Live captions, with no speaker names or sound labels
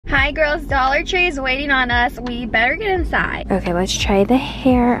Hi girls, Dollar Tree is waiting on us. We better get inside. Okay, let's try the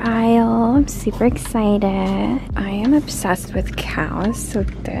hair aisle. I'm super excited. I am obsessed with cows, so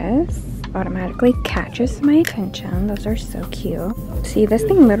this automatically catches my attention. Those are so cute. See, this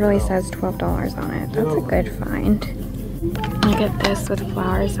thing literally says $12 on it. That's a good find. Look at this with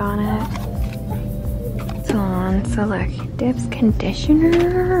flowers on it. Salon Select Dips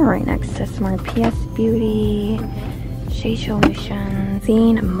Conditioner. Right next to some more PS Beauty. Shea Solution.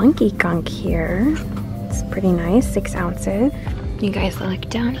 Seeing a monkey gunk here. It's pretty nice, 6 ounces. You guys look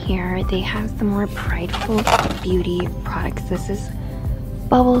down here. They have some more Prideful Beauty products. This is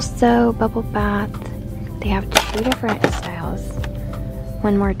Bubble Soap, Bubble Bath. They have 2 different styles.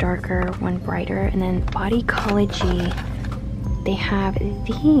 One more darker, one brighter, and then Bodycology. They have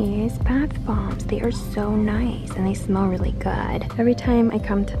these bath bombs. They are so nice and they smell really good. Every time I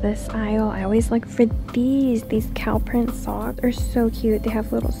come to this aisle, I always look for these. These cow print socks are so cute. They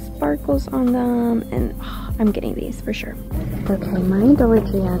have little sparkles on them and I'm getting these for sure. Okay, my Dollar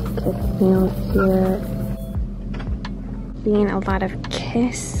Tree has Kiss nails here. Seeing a lot of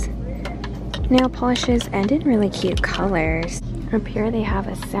Kiss nail polishes and in really cute colors. Up here they have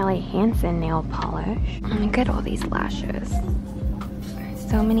a Sally Hansen nail polish. Look at all these lashes.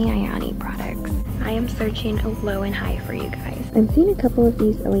 So many Ayani products. I am searching low and high for you guys. I'm seeing a couple of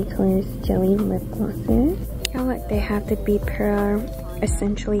these LA Colors jelly lip glosses. Oh look, they have the Be Pure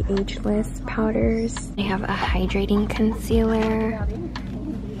Essentially Ageless powders. They have a hydrating concealer.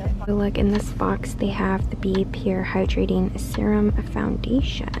 Oh, look, in this box they have the Be Pure Hydrating Serum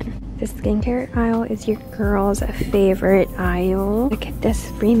Foundation. The skincare aisle is your girl's favorite aisle. Look at this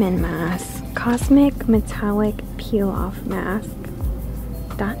Freeman mask. Cosmic Metallic Peel Off Mask.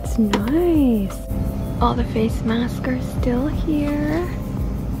 That's nice. All the face masks are still here.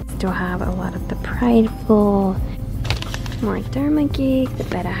 Still have a lot of the Prideful. More Dermageek, the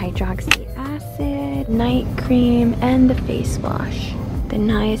Beta Hydroxy Acid, night cream, and the face wash. The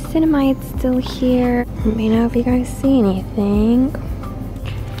Niacinamide's still here. Let me know if you guys see anything.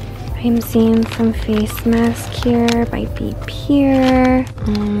 I'm seeing some face mask here by Be Pure.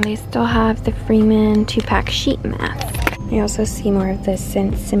 They still have the Freeman 2-pack sheet mask. I also see more of the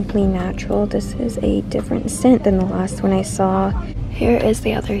scent Simply Natural. This is a different scent than the last one I saw. Here is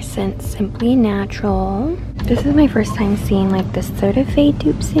the other scent, Simply Natural. This is my first time seeing like the Sodafade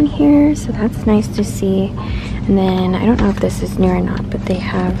dupes in here, so that's nice to see. And then, I don't know if this is new or not, but they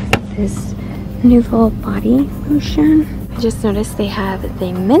have this Nouveau Body Lotion. I just noticed they have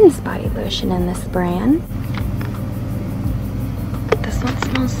the men's body lotion in this brand. This one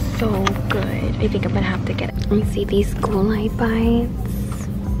smells so good. I think I'm gonna have to get it. Let me see these Gluelite Bites.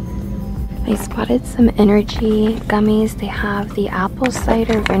 I spotted some energy gummies. They have the apple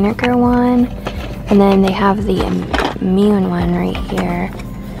cider vinegar one, and then they have the immune one right here.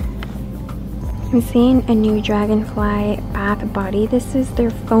 I'm seeing a new Dragonfly bath body. This is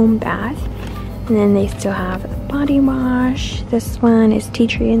their foam bath. And then they still have a body wash. This one is tea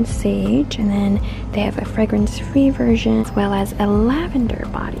tree and sage. And then they have a fragrance-free version as well as a lavender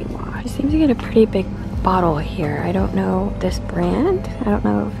body wash. I seem to get a pretty big bottle here. I don't know this brand. I don't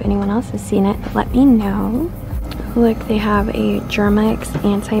know if anyone else has seen it, but let me know. Look, they have a Germex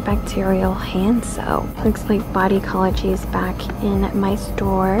antibacterial hand soap. Looks like Bodycology is back in my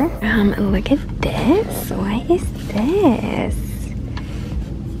store. Look at this. What is this?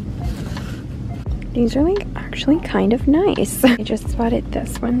 These are like actually kind of nice. I just spotted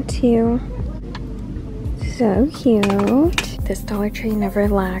this one too. So cute. This Dollar Tree never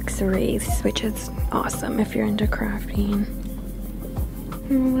lacks wreaths, which is awesome if you're into crafting.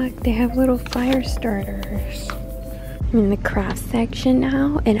 Oh, look, they have little fire starters. I'm in the craft section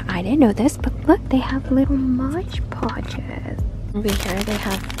now, and I didn't know this, but look, they have little Mod Podges. Over here they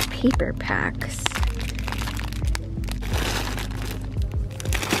have paper packs.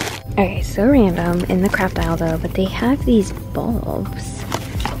 Okay, so random in the craft aisle though, but they have these bulbs.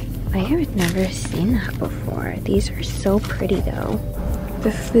 I have never seen that before. These are so pretty though.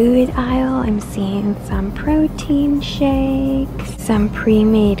 The food aisle, I'm seeing some protein shakes, some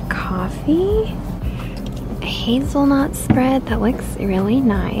pre-made coffee, a hazelnut spread that looks really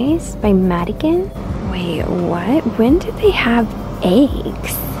nice by Madigan. Wait, what? When did they have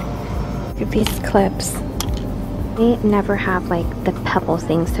eggs? Look at these clips. They never have like the pebble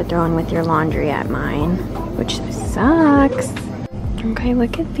things to throw in with your laundry at mine, which sucks. Okay,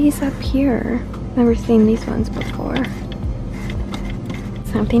 look at these up here. Never seen these ones before.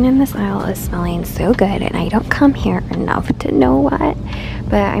 Something in this aisle is smelling so good, and I don't come here enough to know what,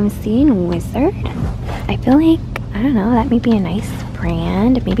 but I'm seeing Wizard. I feel like, I don't know, that may be a nice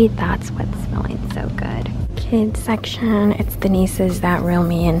brand. Maybe that's what's smelling so good. kids section. It's the nieces that reel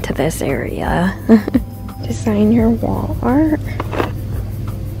me into this area. Design your wall art.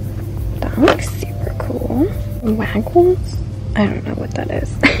 That looks super cool. Waggles? I don't know what that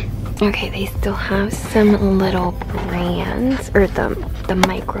is. Okay, they still have some little brands, or the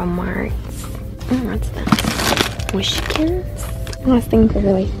micro marts. What's this? Wishkins? Last thing to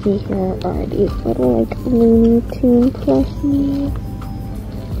really see here are these little like Looney Tunes plushies.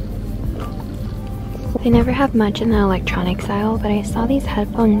 They never have much in the electronics aisle, but I saw these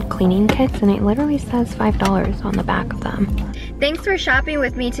headphone cleaning kits and it literally says $5 on the back of them. Thanks for shopping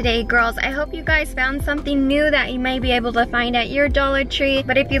with me today, girls. I hope you guys found something new that you may be able to find at your Dollar Tree.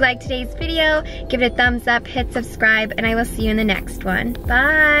 But if you liked today's video, give it a thumbs up, hit subscribe, and I will see you in the next one.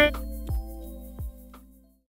 Bye!